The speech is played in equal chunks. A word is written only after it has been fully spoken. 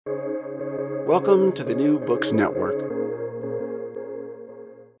Welcome to the New Books Network.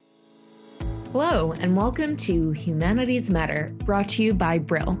 Hello, and welcome to Humanities Matter, brought to you by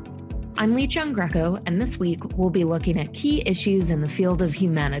Brill. I'm Lynn Greco, and this week we'll be looking at key issues in the field of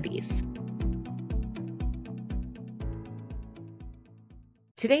humanities.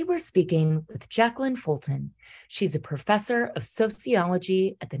 Today we're speaking with Jacque Foltyn. She's a professor of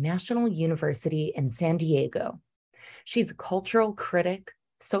sociology at the National University in San Diego. She's a cultural critic,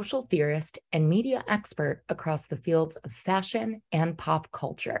 social theorist, and media expert across the fields of fashion and pop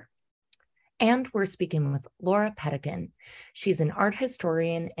culture. And we're speaking with Laura Petican. She's an art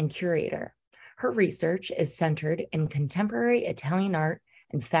historian and curator. Her research is centered in contemporary Italian art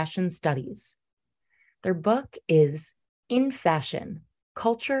and fashion studies. Their book is In Fashion: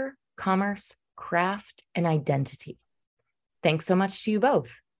 Culture, Commerce, Craft, and Identity. Thanks so much to you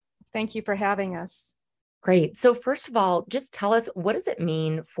both. Thank you for having us. Great. So first of all, just tell us, what does it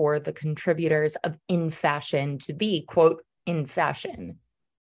mean for the contributors of In Fashion to be, quote, in fashion?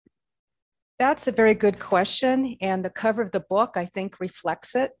 That's a very good question, and the cover of the book, I think,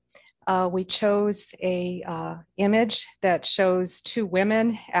 reflects it. We chose a image that shows two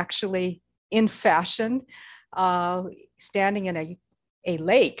women actually in fashion, standing in a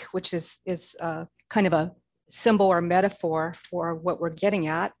lake, which is kind of a symbol or metaphor for what we're getting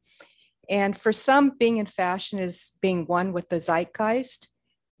at. And for some, being in fashion is being one with the zeitgeist,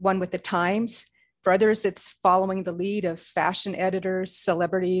 one with the times. For others, it's following the lead of fashion editors,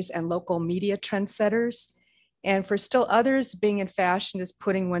 celebrities, and local media trendsetters. And for still others, being in fashion is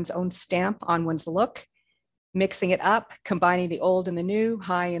putting one's own stamp on one's look, mixing it up, combining the old and the new,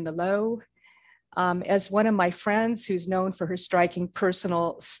 high and the low. As one of my friends who's known for her striking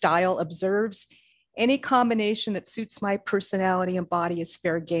personal style observes, any combination that suits my personality and body is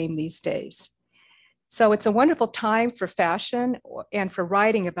fair game these days. So it's a wonderful time for fashion and for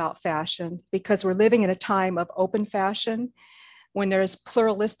writing about fashion, because we're living in a time of open fashion when there's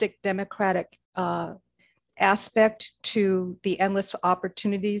pluralistic democratic aspect to the endless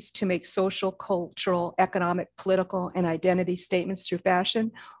opportunities to make social, cultural, economic, political, and identity statements through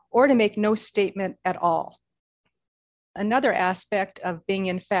fashion, or to make no statement at all. Another aspect of being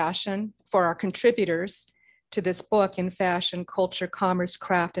in fashion for our contributors to this book, In Fashion, Culture, Commerce,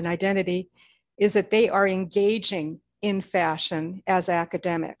 Craft, and Identity, is that they are engaging in fashion as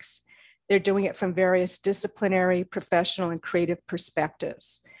academics. They're doing it from various disciplinary, professional, and creative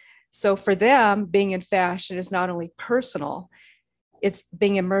perspectives. So for them, being in fashion is not only personal, it's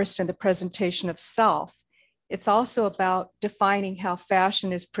being immersed in the presentation of self. It's also about defining how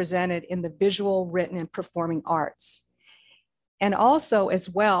fashion is presented in the visual, written, and performing arts. And also as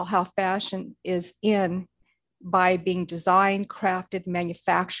well, how fashion is in by being designed, crafted,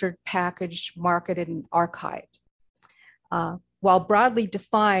 manufactured, packaged, marketed, and archived. While broadly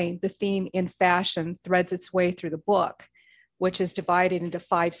defined, the theme In Fashion threads its way through the book, which is divided into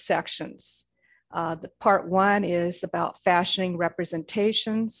 5 sections. The part 1 is about fashioning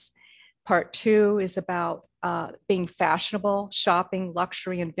representations. Part 2 is about being fashionable, shopping,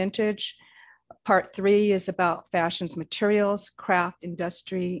 luxury, and vintage. Part 3 is about fashion's materials, craft,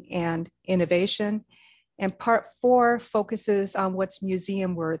 industry, and innovation. And part 4 focuses on what's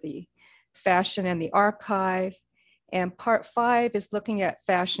museum worthy, fashion and the archive. And part 5 is looking at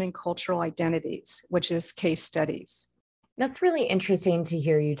fashion and cultural identities, which is case studies. That's really interesting to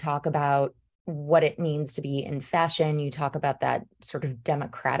hear you talk about what it means to be in fashion. You talk about that sort of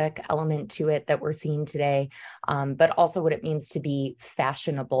democratic element to it that we're seeing today, but also what it means to be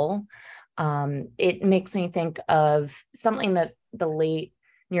fashionable. It makes me think of something that the late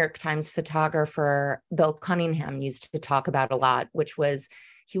New York Times photographer Bill Cunningham used to talk about a lot, which was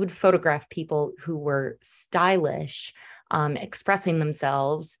he would photograph people who were stylish, expressing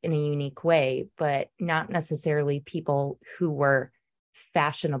themselves in a unique way, but not necessarily people who were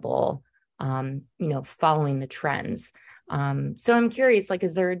fashionable, following the trends. So I'm curious,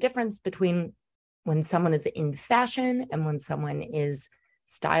 is there a difference between when someone is in fashion and when someone is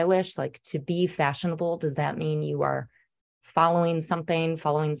stylish? To be fashionable, does that mean you are following some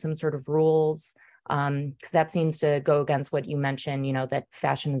sort of rules? Because that seems to go against what you mentioned, that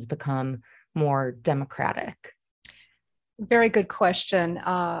fashion has become more democratic. Very good question.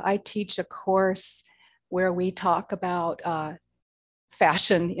 I teach a course where we talk about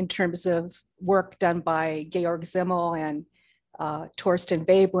fashion in terms of work done by Georg Simmel and Torsten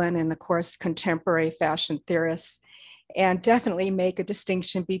Veblen, and of course, contemporary fashion theorists, and definitely make a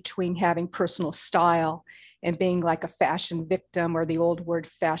distinction between having personal style and being like a fashion victim, or the old word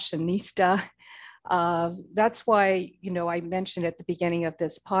fashionista. That's why, I mentioned at the beginning of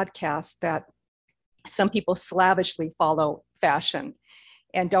this podcast that some people slavishly follow fashion.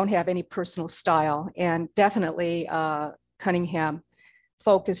 and don't have any personal style. And definitely Cunningham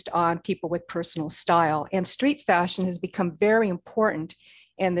focused on people with personal style. And street fashion has become very important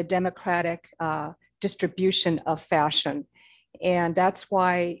in the democratic distribution of fashion. And that's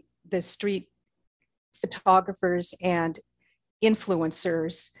why the street photographers and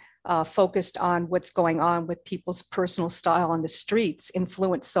influencers focused on what's going on with people's personal style on the streets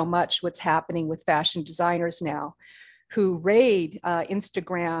influence so much what's happening with fashion designers now, who raid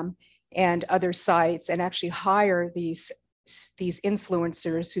Instagram and other sites and actually hire these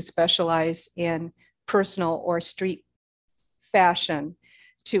influencers who specialize in personal or street fashion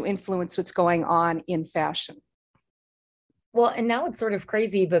to influence what's going on in fashion. Well, and now it's sort of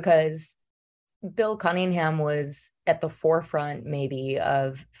crazy because Bill Cunningham was at the forefront maybe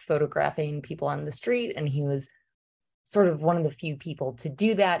of photographing people on the street, and he was sort of one of the few people to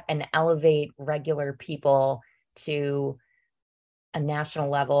do that and elevate regular people to a national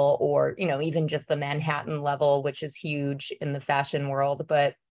level, or, you know, even just the Manhattan level, which is huge in the fashion world.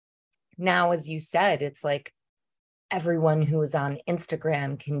 But now, as you said, it's like everyone who is on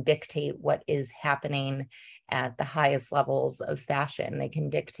Instagram can dictate what is happening at the highest levels of fashion. They can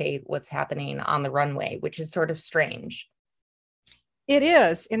dictate what's happening on the runway, which is sort of strange. It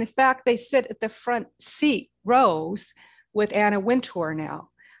is. And in fact, they sit at the front seat rows with Anna Wintour now.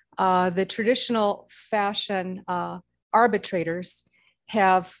 The traditional fashion arbiters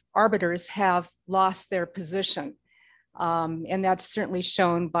have lost their position. And that's certainly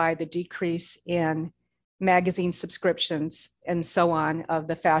shown by the decrease in magazine subscriptions and so on of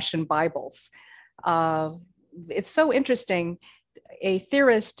the fashion Bibles. It's so interesting. A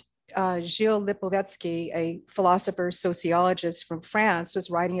theorist, Gilles Lipovetsky, a philosopher, sociologist from France, was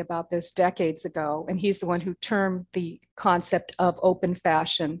writing about this decades ago, and he's the one who termed the concept of open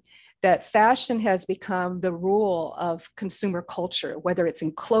fashion, that fashion has become the rule of consumer culture, whether it's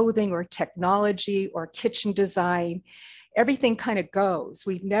in clothing or technology or kitchen design. Everything kind of goes.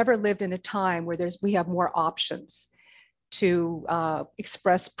 We've never lived in a time where we have more options to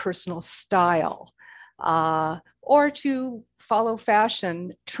express personal style or to follow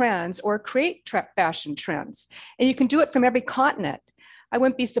fashion trends or create fashion trends. And you can do it from every continent. I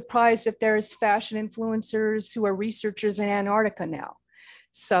wouldn't be surprised if there's fashion influencers who are researchers in Antarctica now.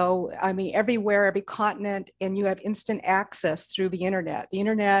 So, I mean, everywhere, every continent, and you have instant access through the internet. The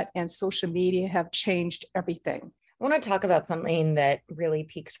internet and social media have changed everything. I want to talk about something that really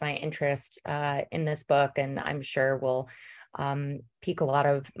piqued my interest in this book, and I'm sure will pique a lot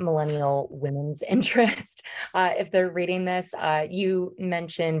of millennial women's interest if they're reading this. You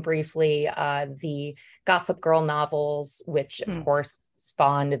mentioned briefly the Gossip Girl novels, which of course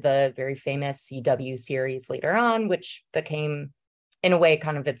spawned the very famous CW series later on, which became, in a way,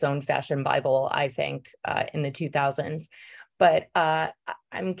 kind of its own fashion Bible, I think, in the 2000s. But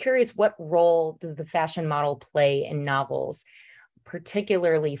I'm curious, what role does the fashion model play in novels,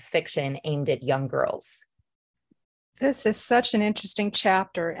 particularly fiction aimed at young girls? This is such an interesting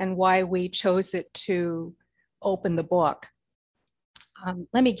chapter and why we chose it to open the book.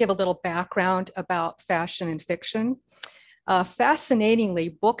 Let me give a little background about fashion and fiction. Fascinatingly,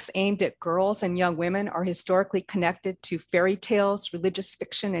 books aimed at girls and young women are historically connected to fairy tales, religious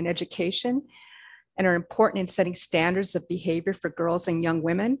fiction, and education, and are important in setting standards of behavior for girls and young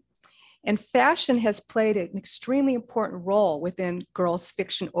women. And fashion has played an extremely important role within girls'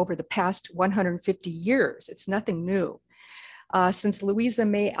 fiction over the past 150 years. It's nothing new. Since Louisa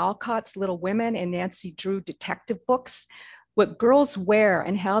May Alcott's Little Women and Nancy Drew detective books, what girls wear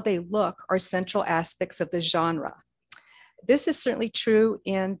and how they look are central aspects of the genre. This is certainly true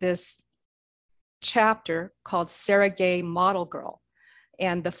in this chapter called Sarah Gay Model Girl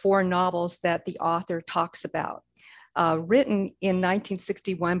and the 4 novels that the author talks about, written in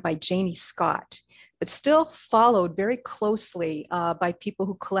 1961 by Janie Scott, but still followed very closely by people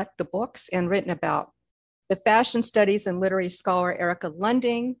who collect the books and written about. The fashion studies and literary scholar Erika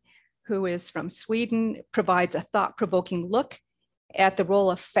Lunding, who is from Sweden, provides a thought-provoking look at the role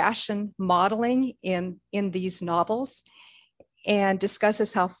of fashion modeling in these novels, and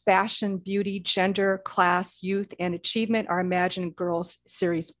discusses how fashion, beauty, gender, class, youth, and achievement are imagined in girls'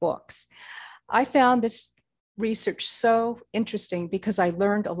 series books. I found this research so interesting because I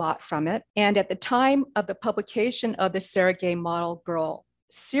learned a lot from it. And at the time of the publication of the Sarah Gay Model Girl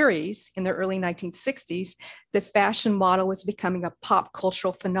series in the early 1960s, the fashion model was becoming a pop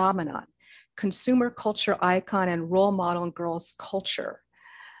cultural phenomenon, consumer culture icon, and role model in girls' culture.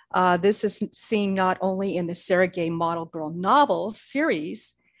 This is seen not only in the Sarah Gay Model Girl novels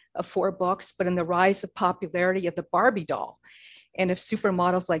series of 4 books, but in the rise of popularity of the Barbie doll. and of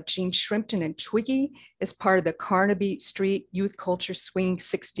supermodels like Jean Shrimpton and Twiggy as part of the Carnaby Street youth culture swinging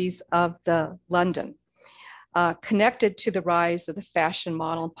 60s of the London. Connected to the rise of the fashion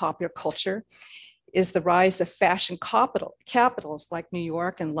model in popular culture is the rise of fashion capitals like New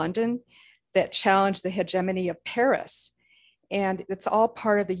York and London that challenge the hegemony of Paris. And it's all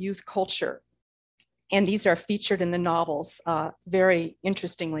part of the youth culture. And these are featured in the novels very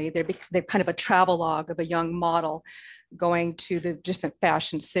interestingly. They're kind of a travelogue of a young model going to the different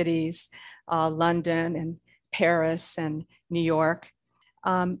fashion cities, London and Paris and New York.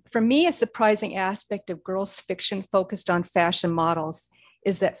 For me, a surprising aspect of girls' fiction focused on fashion models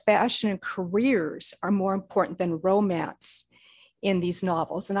is that fashion and careers are more important than romance in these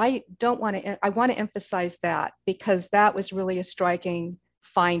novels. And I want to emphasize that because that was really a striking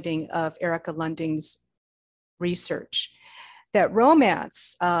finding of Erica Lunding's research. That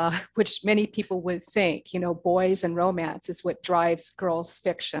romance, which many people would think, boys and romance is what drives girls'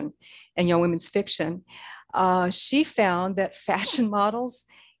 fiction and young women's fiction. She found that fashion models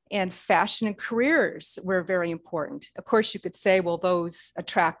and fashion and careers were very important. Of course, you could say, well, those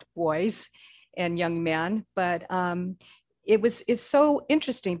attract boys and young men, but it's so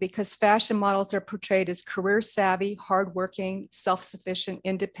interesting because fashion models are portrayed as career savvy, hardworking, self-sufficient,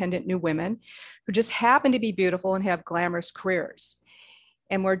 independent new women who just happen to be beautiful and have glamorous careers.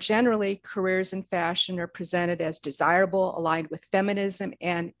 And more generally, careers in fashion are presented as desirable, aligned with feminism,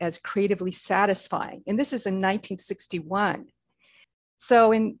 and as creatively satisfying. And this is in 1961.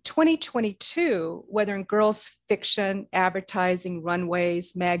 So in 2022, whether in girls' fiction, advertising,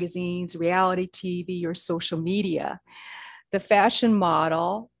 runways, magazines, reality TV, or social media, the fashion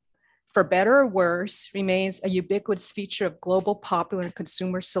model, for better or worse, remains a ubiquitous feature of global popular and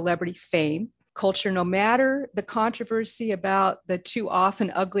consumer celebrity fame, culture, no matter the controversy about the too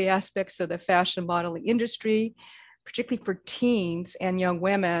often ugly aspects of the fashion modeling industry, particularly for teens and young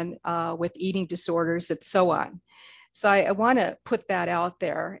women with eating disorders and so on. So I want to put that out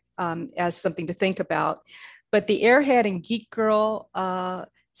there as something to think about. But the Airhead and Geek Girl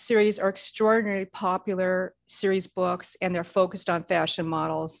series are extraordinarily popular series books, and they're focused on fashion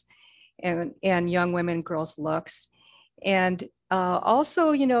models and young women, girls' looks. And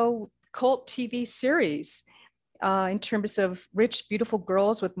also, cult TV series in terms of rich, beautiful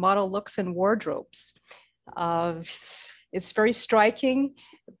girls with model looks and wardrobes. It's very striking,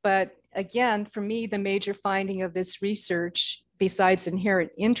 but again, for me, the major finding of this research, besides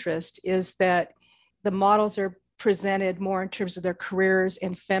inherent interest, is that the models are presented more in terms of their careers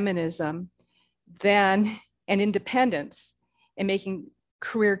and feminism and independence, and making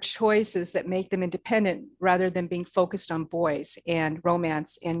career choices that make them independent rather than being focused on boys and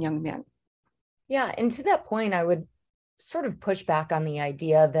romance and young men. Yeah, and to that point, I would sort of push back on the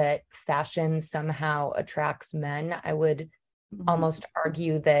idea that fashion somehow attracts men. I would almost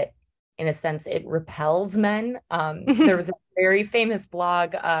argue that in a sense it repels men. There was a very famous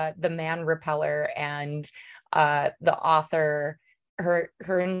blog, The Man Repeller, and the author,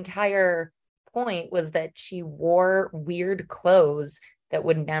 her entire point was that she wore weird clothes that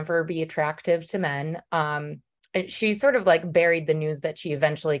would never be attractive to men. She sort of like buried the news that she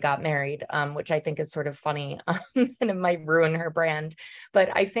eventually got married, which I think is sort of funny, and it might ruin her brand. But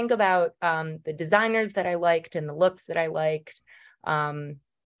I think about the designers that I liked and the looks that I liked,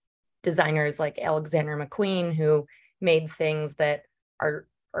 designers like Alexander McQueen, who made things that are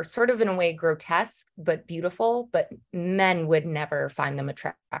sort of in a way grotesque but beautiful, but men would never find them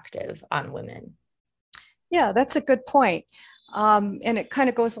attractive on women. Yeah, that's a good point. And it kind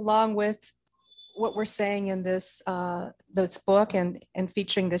of goes along with what we're saying in this book and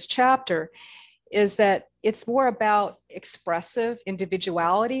featuring this chapter, is that it's more about expressive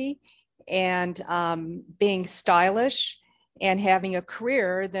individuality and being stylish and having a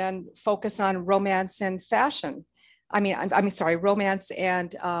career than focus on romance and fashion. Romance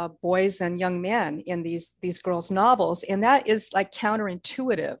and boys and young men in these girls' novels. And that is like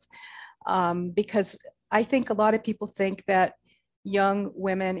counterintuitive because I think a lot of people think that young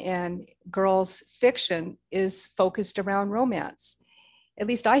women and girls' fiction is focused around romance. At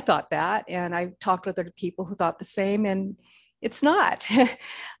least I thought that, and I talked with other people who thought the same, and it's not.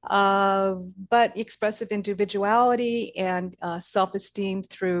 But expressive individuality and self-esteem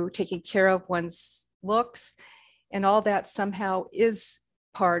through taking care of one's looks and all that somehow is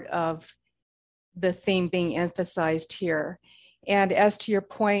part of the theme being emphasized here. And as to your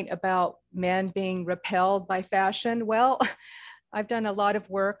point about men being repelled by fashion, well, I've done a lot of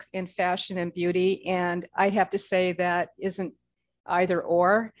work in fashion and beauty, and I'd have to say that isn't either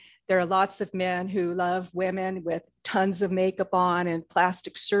or. There are lots of men who love women with tons of makeup on and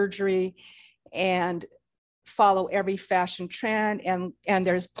plastic surgery and follow every fashion trend. And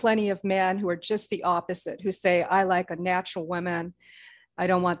there's plenty of men who are just the opposite, who say, I like a natural woman. I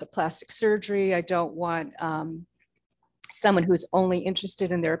don't want the plastic surgery. I don't want someone who's only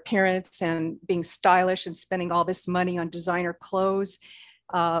interested in their appearance and being stylish and spending all this money on designer clothes.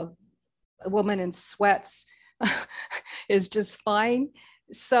 A woman in sweats is just fine.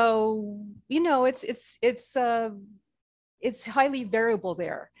 So, it's highly variable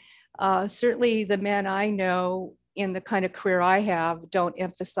there. Certainly the men I know in the kind of career I have don't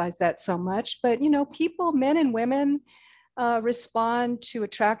emphasize that so much, but people, men and women, respond to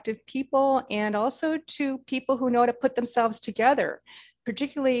attractive people and also to people who know how to put themselves together,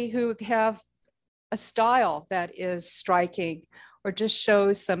 particularly who have a style that is striking or just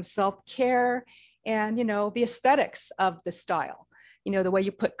shows some self-care and, the aesthetics of the style, the way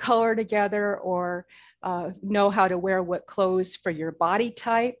you put color together or know how to wear what clothes for your body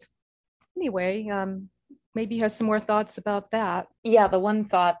type. Anyway, maybe you have some more thoughts about that. Yeah, the one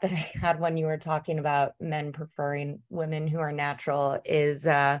thought that I had when you were talking about men preferring women who are natural is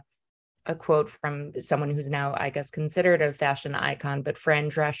a quote from someone who's now, I guess, considered a fashion icon, but Fran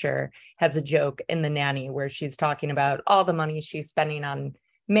Drescher has a joke in The Nanny where she's talking about all the money she's spending on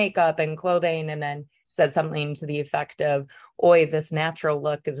makeup and clothing, and then says something to the effect of, "Oi, this natural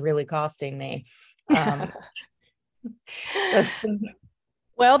look is really costing me."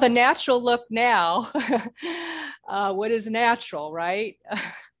 Well, the natural look now, what is natural, right?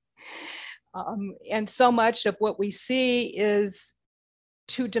 And so much of what we see is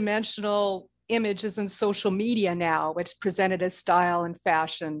two-dimensional images in social media now, which presented as style and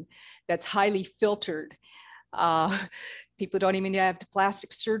fashion that's highly filtered. People don't even have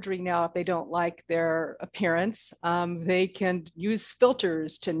plastic surgery now if they don't like their appearance. They can use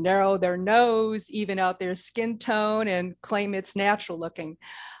filters to narrow their nose, even out their skin tone, and claim it's natural looking.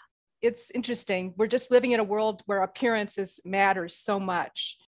 It's interesting. We're just living in a world where appearances matters so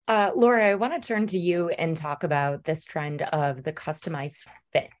much. Laura, I want to turn to you and talk about this trend of the customized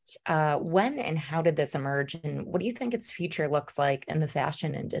fit. When and how did this emerge, and what do you think its future looks like in the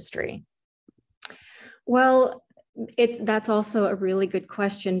fashion industry? Well, that's also a really good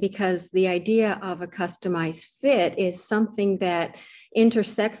question, because the idea of a customized fit is something that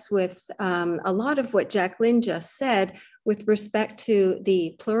intersects with a lot of what Jacqueline just said with respect to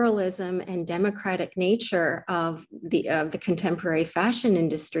the pluralism and democratic nature of the contemporary fashion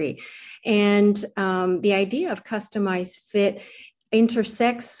industry. And the idea of customized fit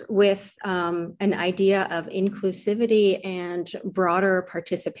intersects with an idea of inclusivity and broader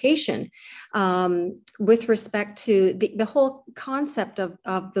participation with respect to the whole concept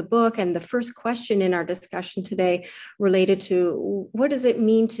of the book. And the first question in our discussion today related to what does it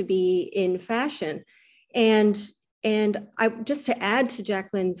mean to be in fashion? And I just to add to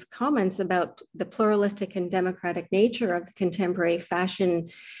Jacqueline's comments about the pluralistic and democratic nature of the contemporary fashion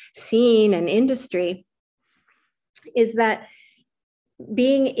scene and industry is that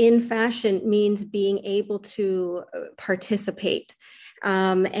being in fashion means being able to participate.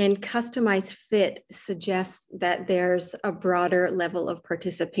 And customized fit suggests that there's a broader level of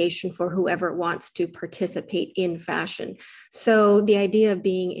participation for whoever wants to participate in fashion. So the idea of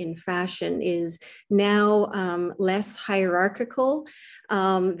being in fashion is now less hierarchical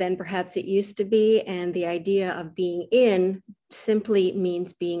than perhaps it used to be. And the idea of being in simply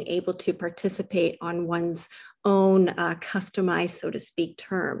means being able to participate on one's own customized, so to speak,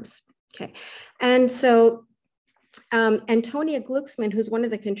 terms. Okay. And so Antonia Glucksmann, who's one of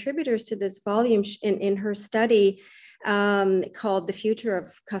the contributors to this volume in her study called The Future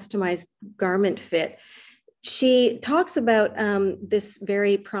of Customized Garment Fit, she talks about this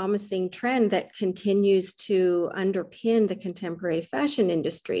very promising trend that continues to underpin the contemporary fashion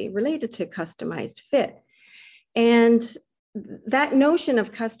industry related to customized fit. And that notion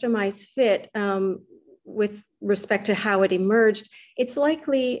of customized fit with respect to how it emerged, it's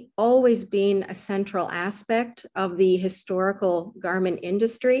likely always been a central aspect of the historical garment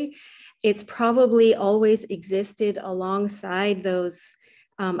industry. It's probably always existed alongside those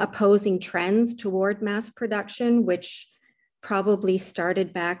opposing trends toward mass production, which probably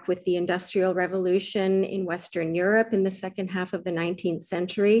started back with the Industrial Revolution in Western Europe in the second half of the 19th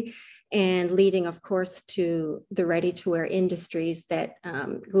century, and leading, of course, to the ready-to-wear industries that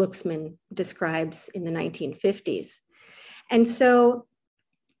Glucksmann describes in the 1950s. And so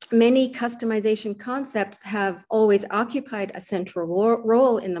many customization concepts have always occupied a central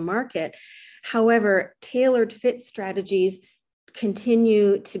role in the market. However, tailored fit strategies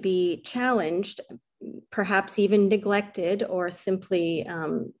continue to be challenged, perhaps even neglected, or simply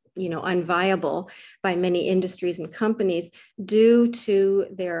unviable by many industries and companies due to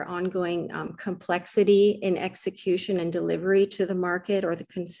their ongoing complexity in execution and delivery to the market or the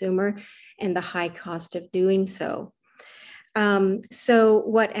consumer and the high cost of doing so. So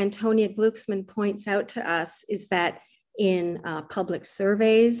what Antonia Glucksmann points out to us is that in public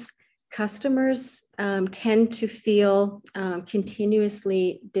surveys, customers tend to feel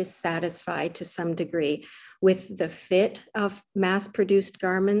continuously dissatisfied to some degree with the fit of mass-produced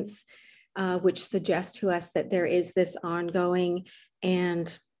garments, which suggests to us that there is this ongoing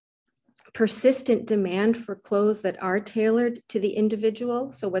and persistent demand for clothes that are tailored to the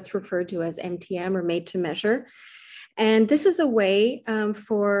individual, so what's referred to as MTM or made to measure. And this is a way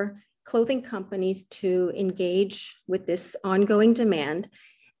for clothing companies to engage with this ongoing demand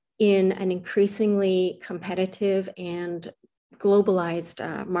in an increasingly competitive and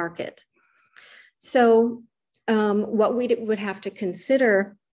globalized market. So what we would have to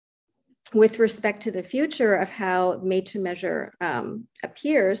consider with respect to the future of how made to measure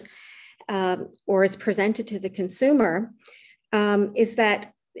appears or is presented to the consumer is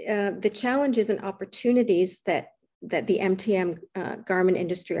that the challenges and opportunities that the MTM garment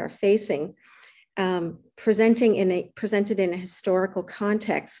industry are facing, presented in a historical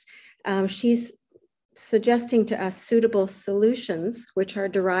context. She's suggesting to us suitable solutions, which are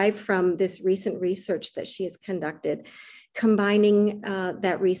derived from this recent research that she has conducted, combining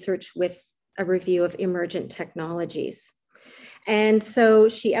that research with a review of emergent technologies. And so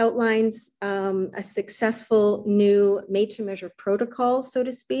she outlines a successful new made-to-measure protocol, so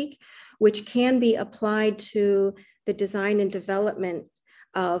to speak, which can be applied to the design and development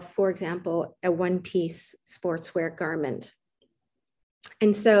of, for example, a one-piece sportswear garment.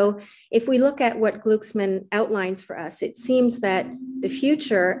 And so if we look at what Glucksmann outlines for us, it seems that the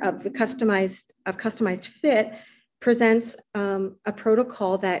future of the customized fit presents a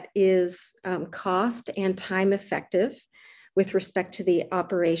protocol that is cost and time effective with respect to the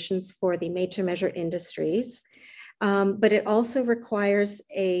operations for the made-to-measure industries. But it also requires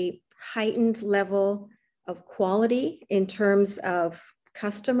a heightened level of quality in terms of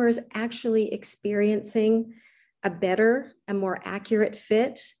customers actually experiencing a better, a more accurate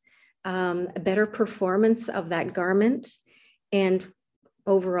fit, a better performance of that garment, and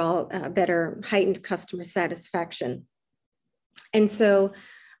overall better heightened customer satisfaction. And so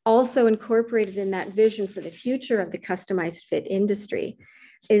also incorporated in that vision for the future of the customized fit industry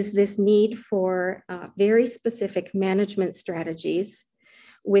is this need for very specific management strategies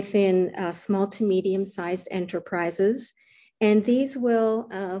within small to medium-sized enterprises. And these will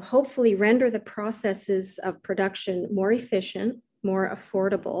hopefully render the processes of production more efficient, more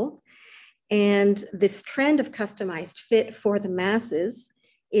affordable. And this trend of customized fit for the masses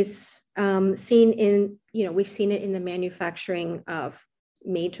is seen in, we've seen it in the manufacturing of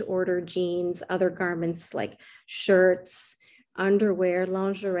made-to-order jeans, other garments like shirts, underwear,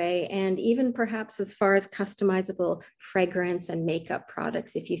 lingerie, and even perhaps as far as customizable fragrance and makeup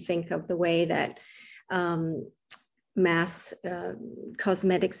products, if you think of the way that mass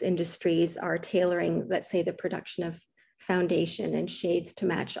cosmetics industries are tailoring, let's say, the production of foundation and shades to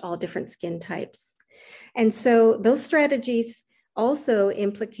match all different skin types. And so those strategies also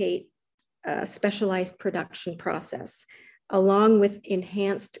implicate a specialized production process, along with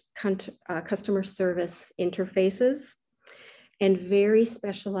enhanced customer service interfaces and very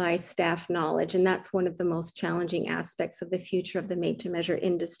specialized staff knowledge. And that's one of the most challenging aspects of the future of the made-to-measure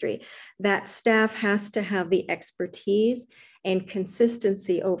industry. That staff has to have the expertise and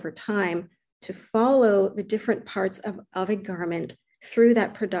consistency over time to follow the different parts of a garment through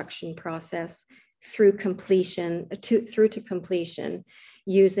that production process, through completion, through to completion,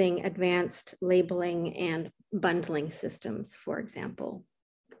 using advanced labeling and bundling systems, for example.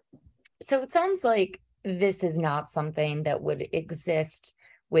 So it sounds like this is not something that would exist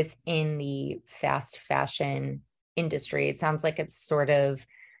within the fast fashion industry. It sounds like it's sort of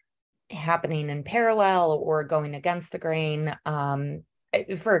happening in parallel or going against the grain.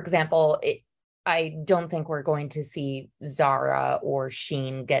 For example, I don't think we're going to see Zara or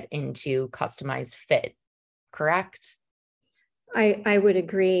Shein get into customized fit, correct? I would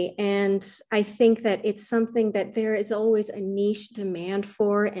agree. And I think that it's something that there is always a niche demand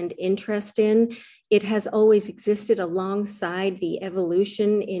for and interest in. It has always existed alongside the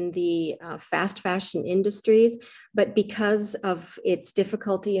evolution in the fast fashion industries, but because of its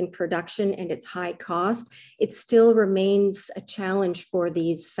difficulty in production and its high cost, it still remains a challenge for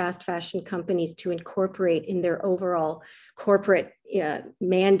these fast fashion companies to incorporate in their overall corporate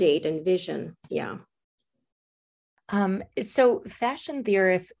mandate and vision. Yeah. So fashion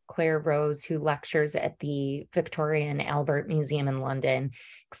theorist Claire Rose, who lectures at the Victoria and Albert Museum in London,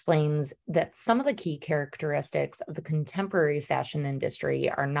 explains that some of the key characteristics of the contemporary fashion industry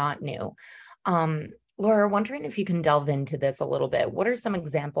are not new. Laura, wondering if you can delve into this a little bit. What are some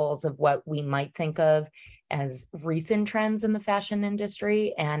examples of what we might think of as recent trends in the fashion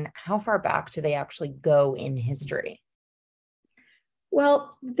industry, and how far back do they actually go in history?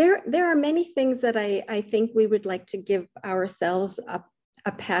 Well, there are many things that I think we would like to give ourselves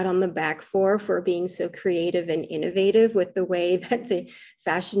a pat on the back for being so creative and innovative with the way that the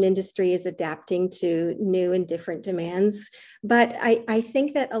fashion industry is adapting to new and different demands. But I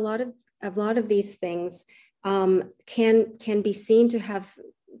think that a lot of these things can be seen to have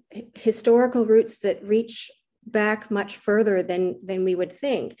historical roots that reach back much further than we would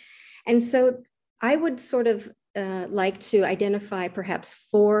think. And so I would sort of like to identify perhaps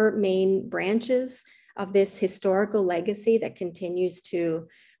 4 main branches of this historical legacy that continues to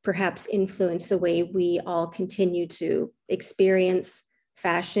perhaps influence the way we all continue to experience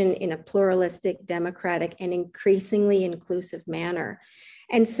fashion in a pluralistic, democratic, and increasingly inclusive manner.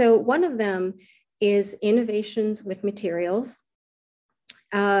 And so one of them is innovations with materials.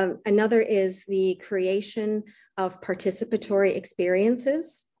 Another is the creation of participatory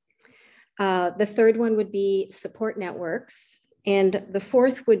experiences. The third one would be support networks. And the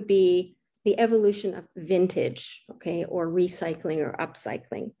fourth would be the evolution of vintage, okay, or recycling or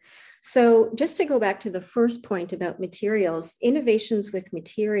upcycling. So just to go back to the first point about materials, innovations with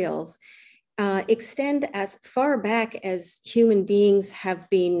materials extend as far back as human beings have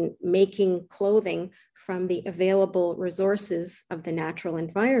been making clothing from the available resources of the natural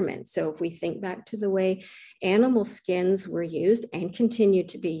environment. So if we think back to the way animal skins were used and continue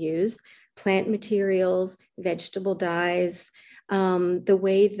to be used, plant materials, vegetable dyes, the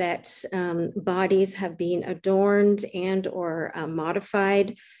way that bodies have been adorned and or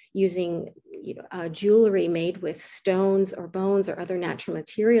modified using jewelry made with stones or bones or other natural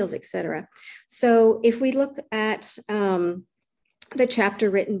materials, etc. So if we look at the chapter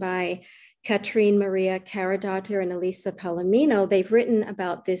written by Katrine Maria Karadotter and Elisa Palomino, they've written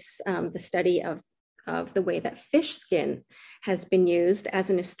about this, the study of the way that fish skin has been used as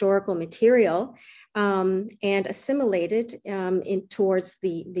an historical material and assimilated towards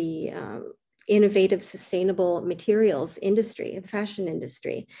the innovative, sustainable materials industry, the fashion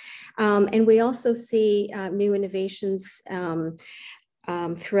industry. And we also see new innovations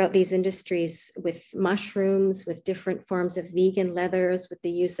throughout these industries with mushrooms, with different forms of vegan leathers, with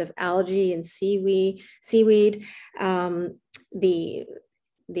the use of algae and seaweed,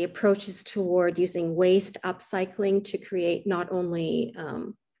 the approaches toward using waste upcycling to create not only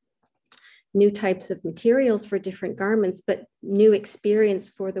new types of materials for different garments, but new experience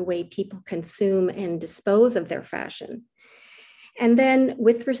for the way people consume and dispose of their fashion. And then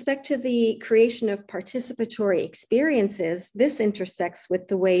with respect to the creation of participatory experiences, this intersects with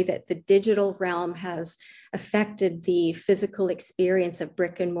the way that the digital realm has affected the physical experience of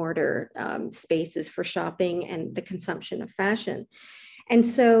brick and mortar spaces for shopping and the consumption of fashion. And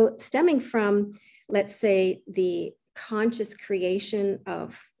so stemming from, let's say, the conscious creation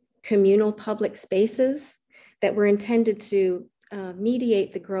of communal public spaces that were intended to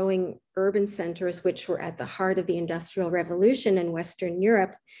mediate the growing urban centers, which were at the heart of the Industrial Revolution in Western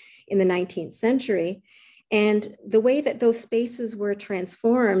Europe in the 19th century. And the way that those spaces were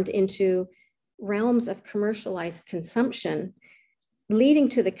transformed into realms of commercialized consumption, leading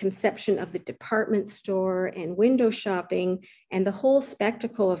to the conception of the department store and window shopping and the whole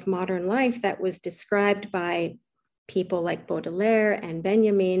spectacle of modern life that was described by people like Baudelaire and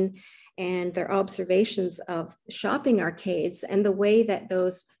Benjamin and their observations of shopping arcades and the way that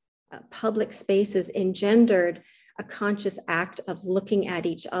those public spaces engendered a conscious act of looking at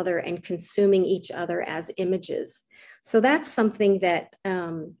each other and consuming each other as images. So that's something that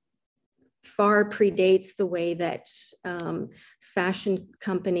far predates the way that fashion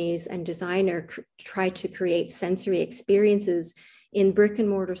companies and designers try to create sensory experiences in brick and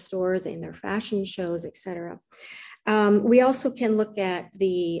mortar stores, in their fashion shows, et cetera. We also can look at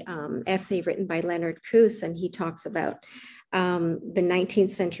the essay written by Leonard Kuss, and he talks about the 19th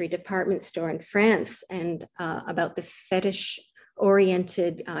century department store in France and about the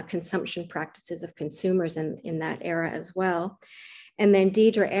fetish-oriented consumption practices of consumers in that era as well. And then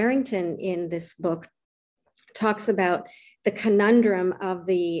Deidre Arrington in this book talks about the conundrum of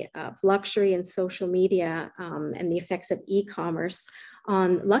luxury and social media and the effects of e-commerce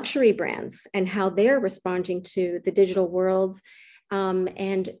on luxury brands and how they're responding to the digital world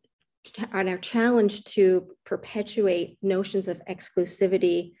and are challenged to perpetuate notions of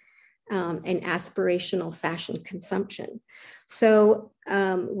exclusivity and aspirational fashion consumption. So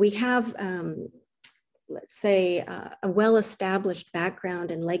we have let's say, a well-established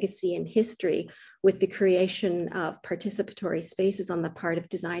background and legacy and history with the creation of participatory spaces on the part of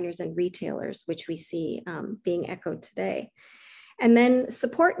designers and retailers, which we see being echoed today. And then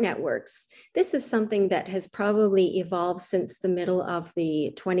support networks. This is something that has probably evolved since the middle of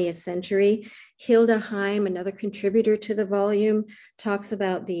the 20th century. Hilda Heim, another contributor to the volume, talks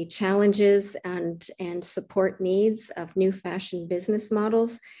about the challenges and support needs of new fashion business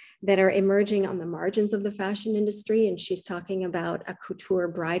models that are emerging on the margins of the fashion industry. And she's talking about a couture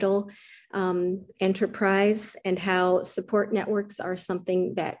bridal enterprise, and how support networks are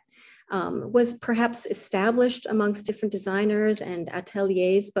something that was perhaps established amongst different designers and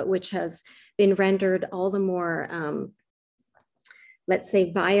ateliers, but which has been rendered all the more, let's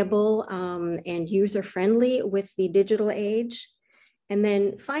say, viable and user-friendly with the digital age. And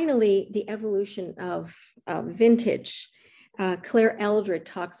then finally, the evolution of vintage. Claire Eldred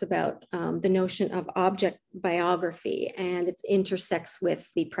talks about the notion of object biography, and it intersects with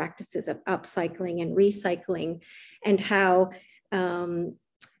the practices of upcycling and recycling, and how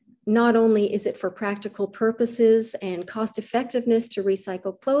not only is it for practical purposes and cost effectiveness to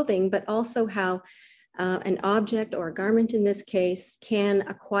recycle clothing, but also how an object, or a garment in this case, can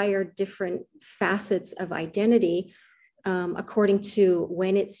acquire different facets of identity according to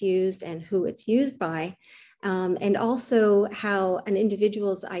when it's used and who it's used by, and also how an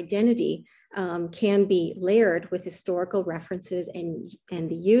individual's identity can be layered with historical references and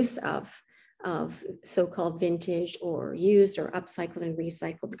the use of so-called vintage or used or upcycled and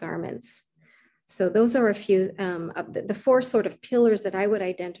recycled garments. So those are a few of the four sort of pillars that I would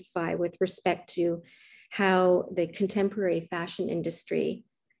identify with respect to how the contemporary fashion industry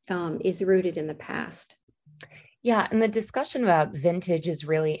is rooted in the past. Yeah, and the discussion about vintage is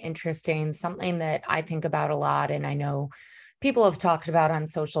really interesting. Something that I think about a lot, and I know people have talked about on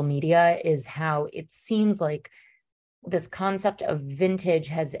social media, is how it seems like this concept of vintage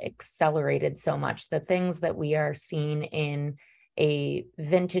has accelerated so much. The things that we are seeing in a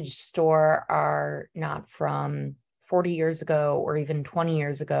vintage store are not from 40 years ago or even 20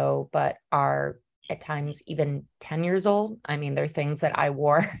 years ago, but are at times even 10 years old. I mean, they're things that I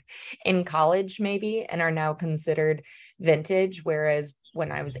wore in college maybe and are now considered vintage. Whereas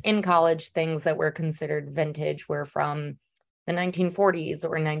when I was in college, things that were considered vintage were from the 1940s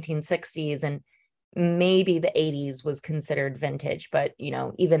or 1960s, and maybe the 80s was considered vintage, but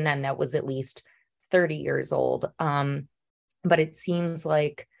even then that was at least 30 years old. But it seems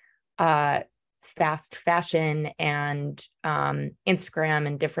like fast fashion and Instagram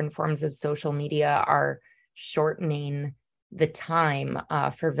and different forms of social media are shortening the time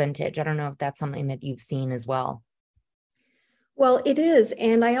for vintage. I don't know if that's something that you've seen as well. Well, it is.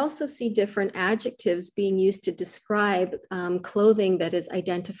 And I also see different adjectives being used to describe clothing that is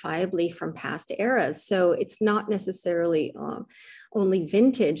identifiably from past eras. So it's not necessarily only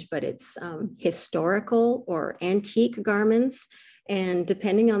vintage, but it's historical or antique garments. And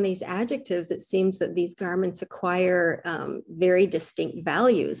depending on these adjectives, it seems that these garments acquire very distinct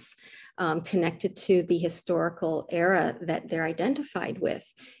values connected to the historical era that they're identified with.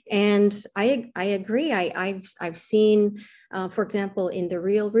 And I agree. I've seen, for example, in the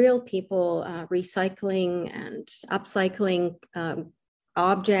Real people recycling and upcycling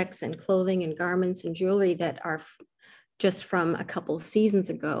objects and clothing and garments and jewelry that are just from a couple seasons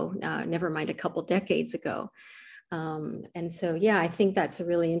ago, never mind a couple decades ago. And so, yeah, I think that's a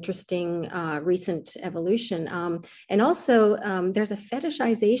really interesting recent evolution. And also, there's a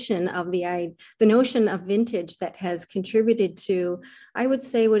fetishization of the notion of vintage that has contributed to, I would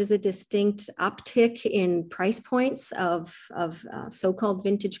say, what is a distinct uptick in price points of so-called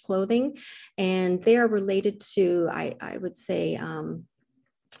vintage clothing. And they are related to, I would say,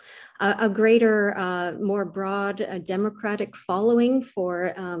 a greater, more broad democratic following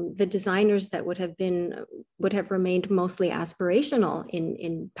for the designers that would have remained mostly aspirational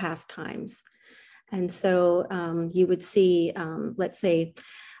in past times. And so you would see, let's say,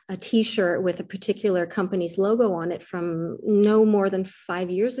 a t-shirt with a particular company's logo on it from no more than 5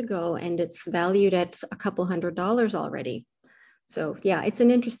 years ago, and it's valued at a couple $100s already. So yeah, it's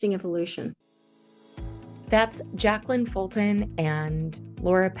an interesting evolution. That's Jacqueline Foltyn and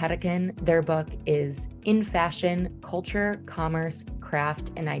Laura Petican. Their book is In Fashion, Culture, Commerce,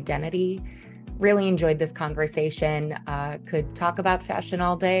 Craft, and Identity. Really enjoyed this conversation. Could talk about fashion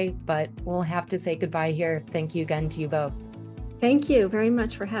all day, but we'll have to say goodbye here. Thank you again to you both. Thank you very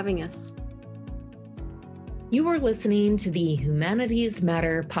much for having us. You are listening to the Humanities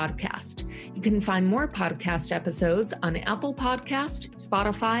Matter podcast. You can find more podcast episodes on Apple Podcast,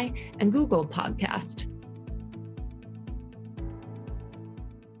 Spotify, and Google Podcast.